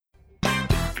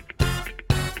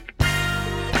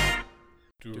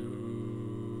Du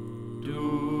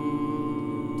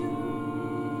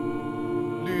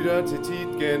lytter til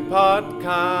Tietgen podcast.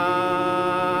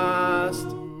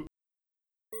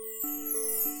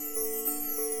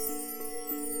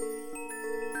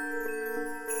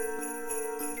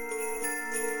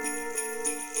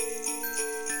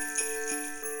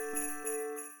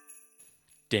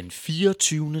 Den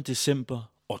 24.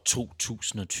 december år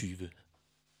 2020.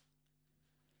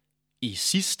 I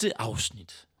sidste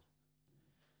afsnit.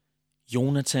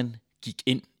 Jonathan gik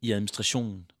ind i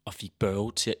administrationen og fik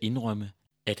Børge til at indrømme,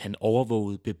 at han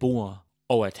overvågede beboere,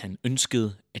 og at han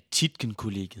ønskede, at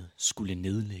Tietgenkollegiet skulle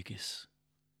nedlægges.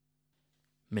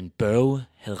 Men Børge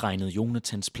havde regnet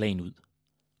Jonathans plan ud,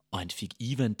 og han fik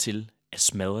Ivan til at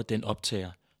smadre den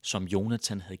optager, som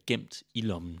Jonathan havde gemt i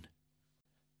lommen.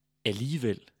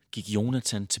 Alligevel gik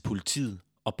Jonathan til politiet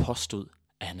og påstod,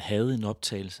 at han havde en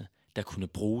optagelse, der kunne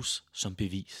bruges som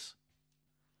bevis.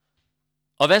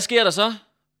 Og hvad sker der så?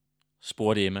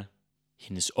 Spurgte Emma.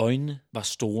 Hendes øjne var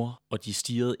store, og de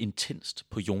stirrede intenst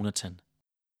på Jonathan.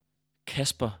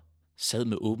 Kasper sad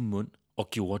med åben mund og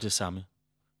gjorde det samme.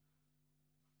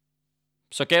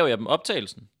 Så gav jeg dem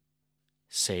optagelsen,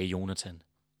 sagde Jonathan.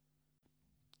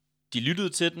 De lyttede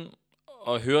til den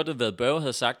og hørte, hvad Børge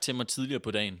havde sagt til mig tidligere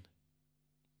på dagen.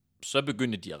 Så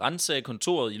begyndte de at ransage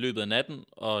kontoret i løbet af natten,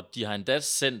 og de har endda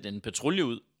sendt en patrulje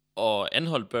ud og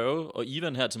anholdt Børge og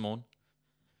Ivan her til morgen.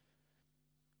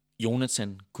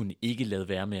 Jonathan kunne ikke lade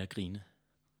være med at grine.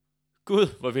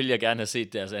 Gud, hvor ville jeg gerne have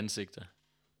set deres ansigter.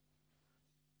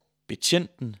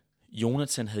 Betjenten,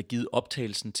 Jonathan havde givet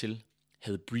optagelsen til,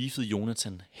 havde briefet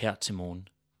Jonathan her til morgen.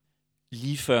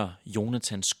 Lige før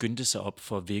Jonathan skyndte sig op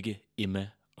for at vække Emma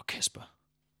og Kasper.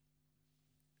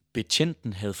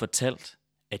 Betjenten havde fortalt,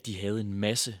 at de havde en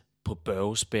masse på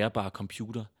Børges bærbare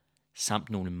computer, samt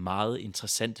nogle meget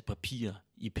interessante papirer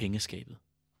i pengeskabet.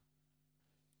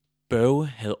 Børge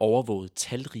havde overvåget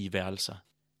talrige værelser.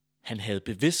 Han havde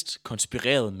bevidst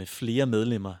konspireret med flere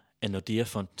medlemmer af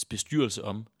Nordea-fondens bestyrelse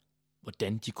om,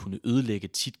 hvordan de kunne ødelægge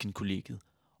Tietgenkollegiet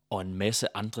og en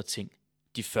masse andre ting,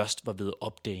 de først var ved at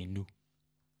opdage nu.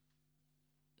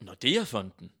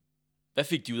 Nordea-fonden? Hvad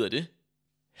fik de ud af det?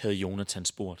 Havde Jonathan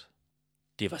spurgt.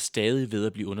 Det var stadig ved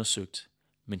at blive undersøgt,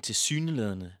 men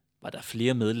tilsyneladende var der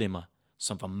flere medlemmer,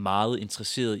 som var meget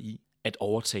interesserede i at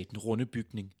overtage den runde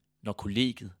bygning, når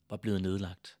kollegiet var blevet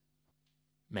nedlagt.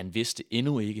 Man vidste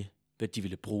endnu ikke, hvad de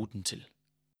ville bruge den til.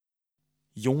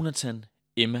 Jonathan,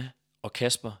 Emma og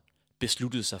Kasper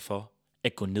besluttede sig for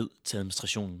at gå ned til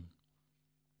administrationen.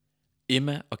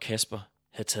 Emma og Kasper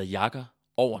havde taget jakker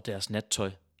over deres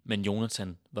nattøj, men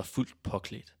Jonathan var fuldt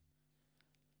påklædt.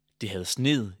 Det havde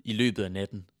sneet i løbet af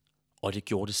natten, og det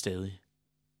gjorde det stadig.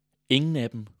 Ingen af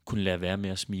dem kunne lade være med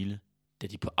at smile, da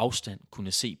de på afstand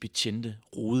kunne se betjente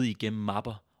rode igennem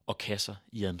mapper og kasser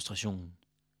i administrationen.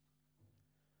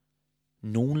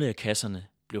 Nogle af kasserne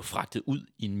blev fragtet ud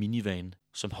i en minivan,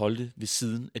 som holdte ved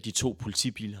siden af de 2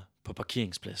 politibiler på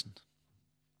parkeringspladsen.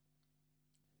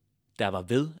 Der var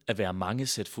ved at være mange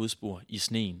sæt fodspor i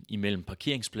sneen imellem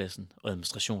parkeringspladsen og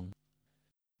administrationen.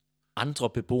 Andre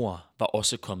beboere var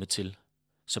også kommet til,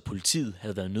 så politiet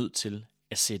havde været nødt til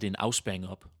at sætte en afspærring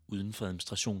op uden for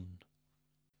administrationen.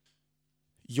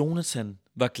 Jonathan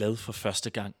var glad for første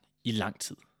gang i lang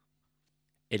tid.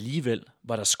 Alligevel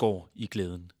var der skår i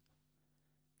glæden.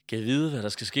 Kan jeg vide, hvad der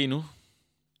skal ske nu?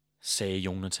 Sagde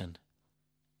Jonathan.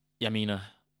 Jeg mener,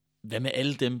 hvad med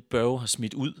alle dem Børge har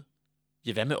smidt ud?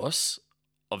 Ja, hvad med os?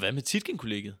 Og hvad med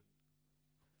Tietgenkollegiet?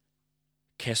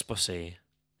 Kasper sagde,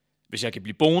 hvis jeg kan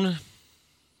blive boende,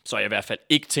 så har jeg i hvert fald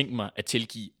ikke tænkt mig at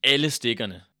tilgive alle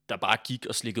stikkerne, der bare gik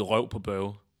og slikkede røv på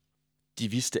Børge.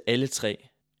 De vidste alle 3,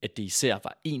 at det især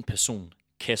var én person,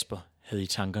 Kasper havde i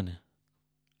tankerne.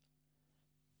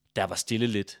 Der var stille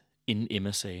lidt, inden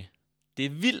Emma sagde, det er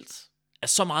vildt, at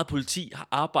så meget politi har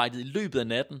arbejdet i løbet af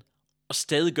natten, og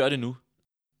stadig gør det nu.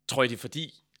 Tror I det er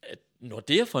fordi, at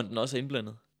Nordea-fonden også er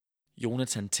indblandet?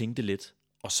 Jonathan tænkte lidt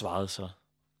og svarede så.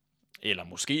 Eller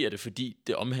måske er det fordi,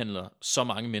 det omhandler så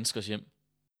mange menneskers hjem.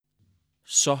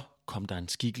 Så kom der en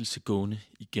skikkelse gående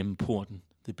igennem porten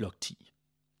ved blok 10.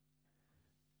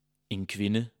 En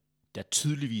kvinde, der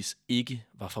tydeligvis ikke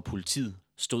var fra politiet,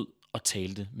 stod og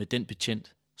talte med den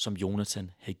betjent, som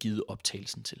Jonathan havde givet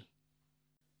optagelsen til.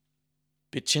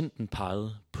 Betjenten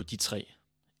pegede på de 3,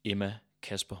 Emma,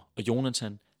 Kasper og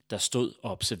Jonathan, der stod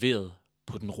og observerede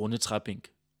på den runde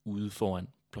træbænk ude foran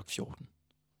blok 14.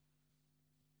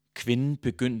 Kvinden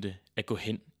begyndte at gå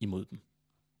hen imod dem.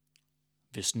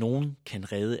 Hvis nogen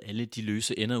kan redde alle de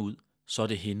løse ender ud, så er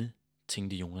det hende,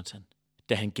 tænkte Jonathan,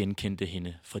 da han genkendte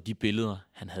hende fra de billeder,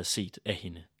 han havde set af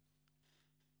hende.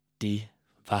 Det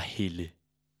var Helle.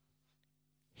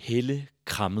 Helle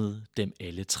krammede dem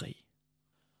alle tre.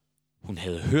 Hun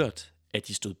havde hørt, at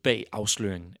de stod bag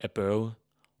afsløringen af Børge,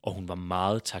 og hun var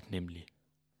meget taknemmelig.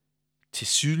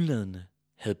 Tilsyneladende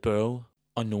havde Børge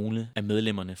og nogle af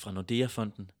medlemmerne fra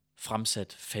Nordea-fonden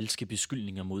fremsat falske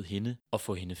beskyldninger mod hende og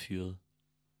få hende fyret.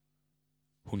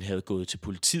 Hun havde gået til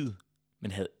politiet,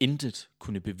 men havde intet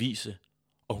kunne bevise,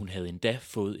 og hun havde endda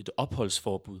fået et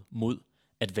opholdsforbud mod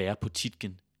at være på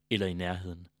Tietgen eller i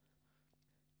nærheden.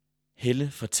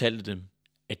 Helle fortalte dem,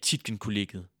 at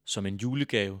Tietgenkollegiet som en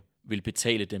julegave ville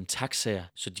betale dem taxaer,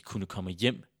 så de kunne komme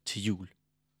hjem til jul.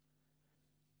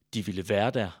 De ville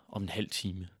være der om en halv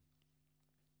time.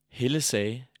 Helle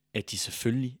sagde, at de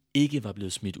selvfølgelig ikke var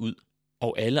blevet smidt ud,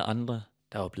 og alle andre,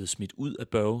 der var blevet smidt ud af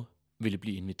Børge, ville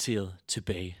blive inviteret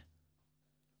tilbage.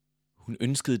 Hun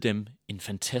ønskede dem en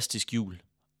fantastisk jul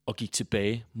og gik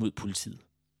tilbage mod politiet.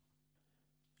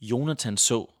 Jonathan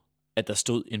så, at der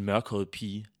stod en mørkhåret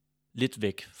pige lidt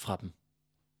væk fra dem.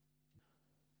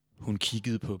 Hun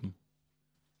kiggede på dem.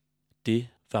 Det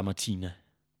var Martina.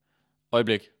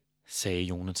 Øjeblik, sagde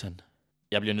Jonathan.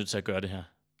 Jeg bliver nødt til at gøre det her.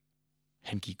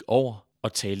 Han gik over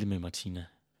og talte med Martina.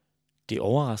 Det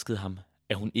overraskede ham,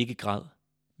 at hun ikke græd,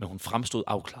 men hun fremstod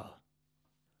afklaret.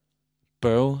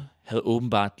 Børge havde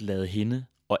åbenbart ladet hende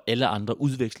og alle andre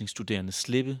udvekslingsstuderende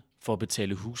slippe for at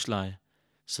betale husleje,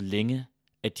 så længe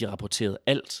at de rapporterede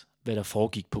alt, hvad der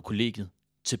foregik på kollegiet,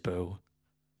 til Børge.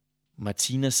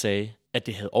 Martina sagde, at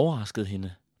det havde overrasket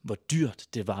hende, hvor dyrt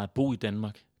det var at bo i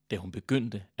Danmark, da hun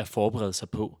begyndte at forberede sig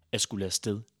på at skulle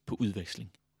afsted på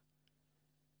udveksling.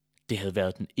 Det havde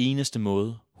været den eneste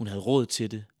måde, hun havde råd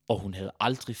til det, og hun havde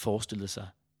aldrig forestillet sig,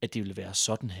 at det ville være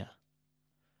sådan her.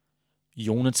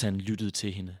 Jonathan lyttede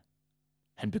til hende.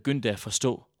 Han begyndte at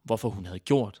forstå, hvorfor hun havde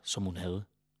gjort, som hun havde.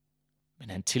 Men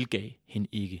han tilgav hende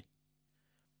ikke.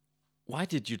 Why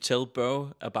did you tell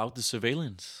Børge about the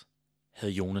surveillance?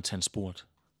 Havde Jonathan spurgt.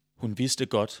 Hun vidste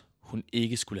godt, hun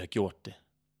ikke skulle have gjort det.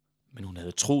 Men hun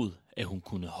havde troet, at hun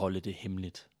kunne holde det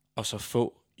hemmeligt, og så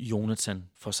få Jonathan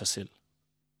for sig selv.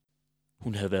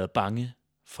 Hun havde været bange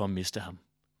for at miste ham.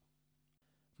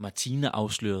 Martina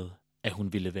afslørede, at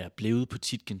hun ville være blevet på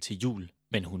Tietgen til jul,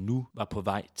 men hun nu var på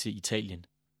vej til Italien.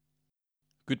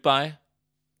 Goodbye,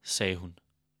 sagde hun,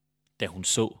 da hun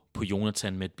så på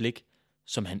Jonathan med et blik,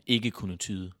 som han ikke kunne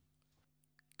tyde.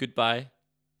 Goodbye,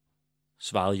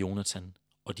 svarede Jonathan,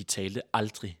 og de talte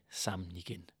aldrig sammen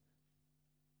igen.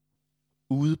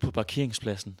 Ude på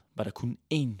parkeringspladsen var der kun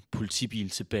én politibil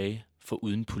tilbage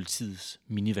foruden politiets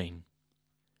minivan.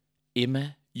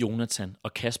 Emma, Jonathan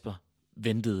og Kasper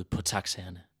ventede på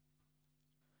taxaerne.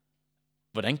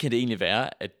 Hvordan kan det egentlig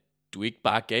være, at du ikke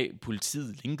bare gav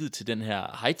politiet linket til den her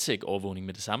high-tech overvågning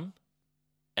med det samme?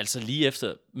 Altså lige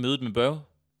efter mødet med Børge?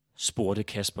 Spurgte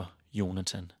Kasper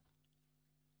Jonathan.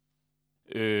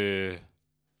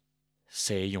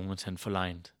 Sagde Jonathan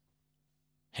forlegent.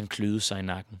 Han kløede sig i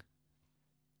nakken.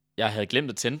 Jeg havde glemt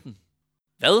at tænde den.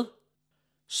 Hvad?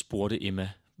 Spurgte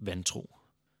Emma vantro.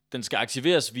 Den skal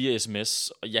aktiveres via sms,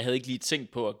 og jeg havde ikke lige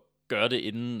tænkt på at gøre det,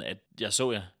 inden at jeg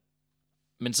så jer.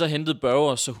 Men så hentede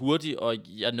Børge så hurtigt, og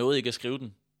jeg nåede ikke at skrive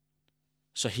den.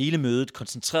 Så hele mødet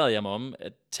koncentrerede jeg mig om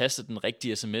at taste den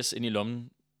rigtige sms ind i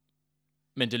lommen.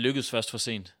 Men det lykkedes først for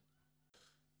sent.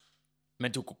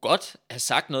 Men du kunne godt have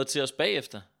sagt noget til os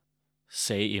bagefter,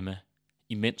 sagde Emma,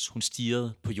 imens hun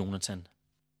stirrede på Jonathan.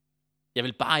 Jeg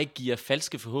vil bare ikke give jer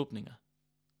falske forhåbninger.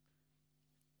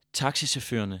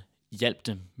 Taxichaufførerne hjalp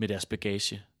dem med deres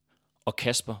bagage, og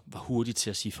Kasper var hurtig til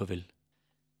at sige farvel.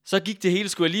 Så gik det hele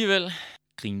sgu alligevel,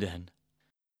 grinte han.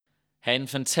 Ha' en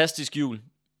fantastisk jul.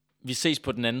 Vi ses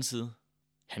på den anden side.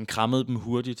 Han krammede dem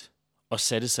hurtigt og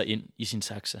satte sig ind i sin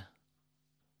taxa.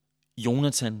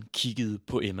 Jonathan kiggede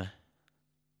på Emma.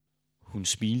 Hun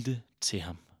smilte til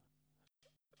ham.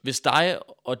 Hvis dig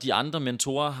og de andre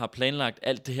mentorer har planlagt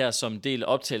alt det her som en del af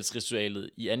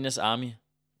optagelsesritualet i Anjas Army,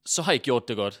 så har I gjort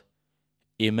det godt.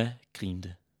 Emma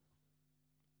grinte.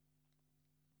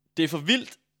 Det er for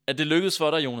vildt, at det lykkedes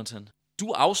for dig, Jonathan.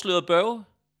 Du afslørede Børge.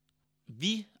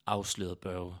 Vi afslørede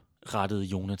Børge, rettede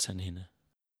Jonathan hende.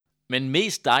 Men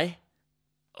mest dig.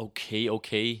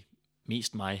 Okay,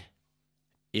 mest mig.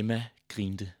 Emma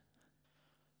grinte.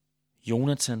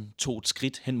 Jonathan tog et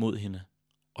skridt hen mod hende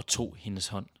og tog hendes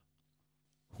hånd.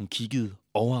 Hun kiggede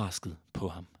overrasket på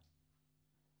ham.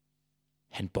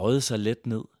 Han bøjede sig let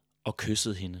ned og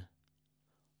kyssede hende,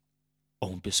 og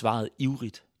hun besvarede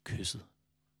ivrigt kysset.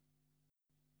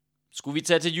 Skulle vi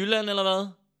tage til Jylland eller hvad?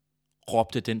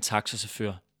 Råbte den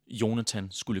taxachauffør,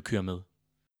 Jonathan skulle køre med.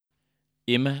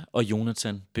 Emma og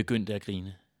Jonathan begyndte at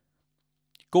grine.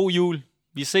 God jul,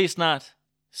 vi ses snart,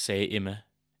 sagde Emma,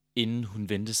 inden hun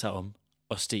vendte sig om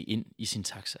og steg ind i sin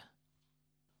taxa.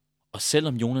 Og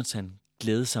selvom Jonathan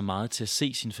glædede sig meget til at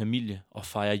se sin familie og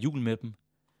fejre jul med dem,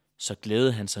 så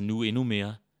glædede han sig nu endnu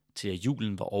mere til, at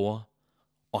julen var over,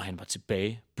 og han var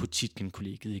tilbage på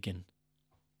Tietgenkollegiet igen.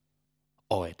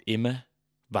 Og at Emma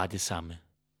var det samme.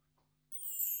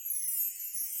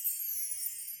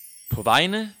 På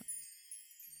vegne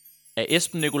af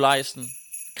Esben Nikolajsen,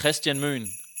 Christian Møen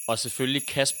og selvfølgelig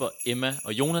Kasper, Emma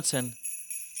og Jonathan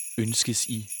ønskes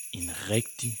I en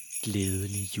rigtig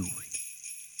glædelig jul.